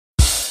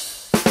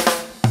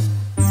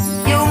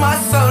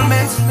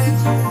complete.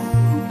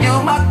 You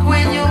my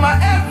queen, you my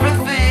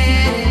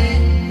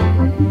everything.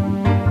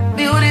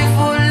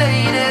 Beautiful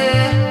lady.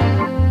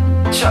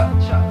 Cha.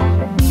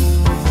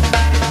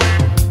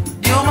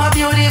 You my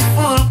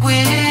beautiful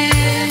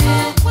queen.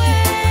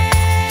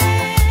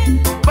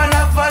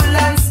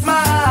 Benevolent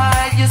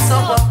smile, you so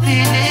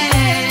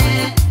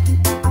appealing.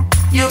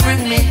 You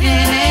bring me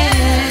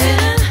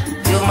healing.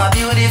 You my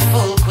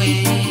beautiful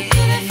queen.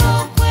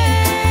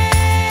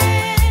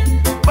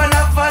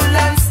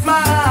 Benevolent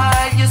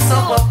smile, you so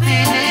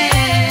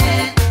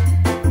appealing.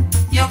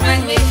 You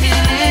bring me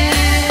healing.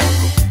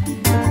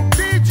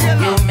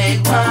 You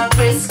make my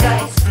gray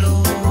skies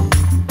blue.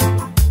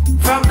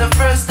 From the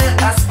first day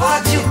I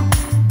spot you,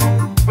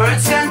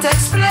 words can't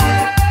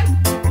explain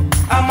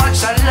how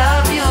much I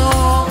love you.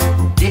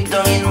 Deep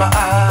down in my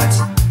heart,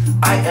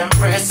 I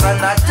embrace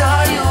and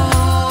adore you.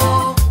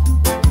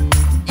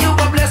 You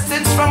were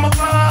blessings from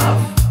above.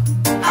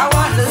 I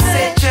wanna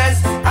say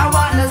yes, I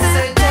wanna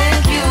say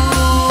thank you.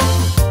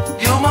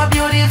 You my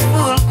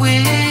beautiful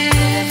queen.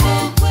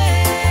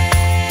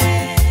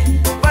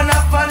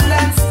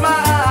 Benevolent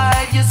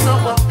smile, you so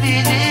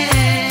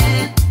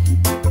appealing.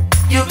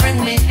 You bring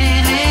me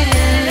healing.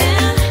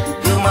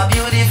 You my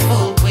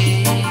beautiful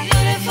queen.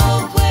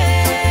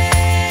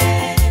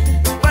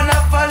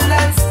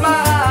 Benevolent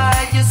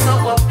smile, you so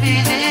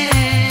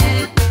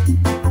appealing.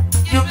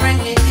 You bring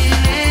me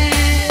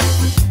healing.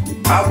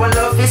 Our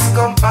love is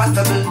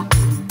compatible.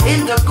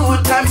 In the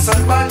good times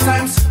and bad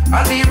times,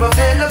 I'll be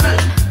available.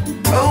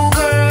 Oh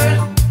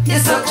girl, you're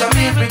such a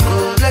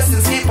miracle.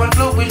 Blessings keep on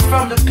flowing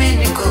from the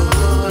pinnacle.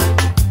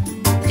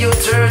 You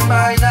turn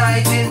my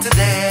night into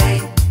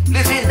day.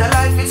 Living the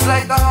life, it's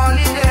like a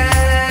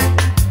holiday.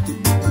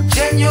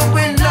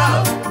 Genuine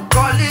love,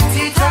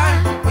 quality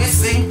time. We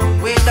sing,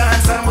 we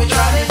dance, and we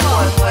travel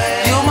one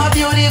way. You my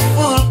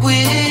beautiful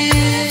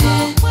queen.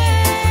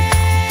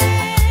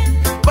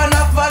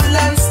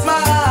 Benevolent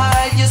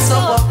smile, you so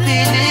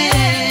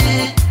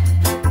appealing.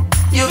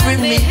 You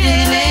bring me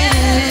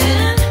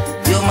healing.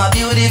 You my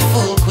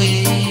beautiful queen.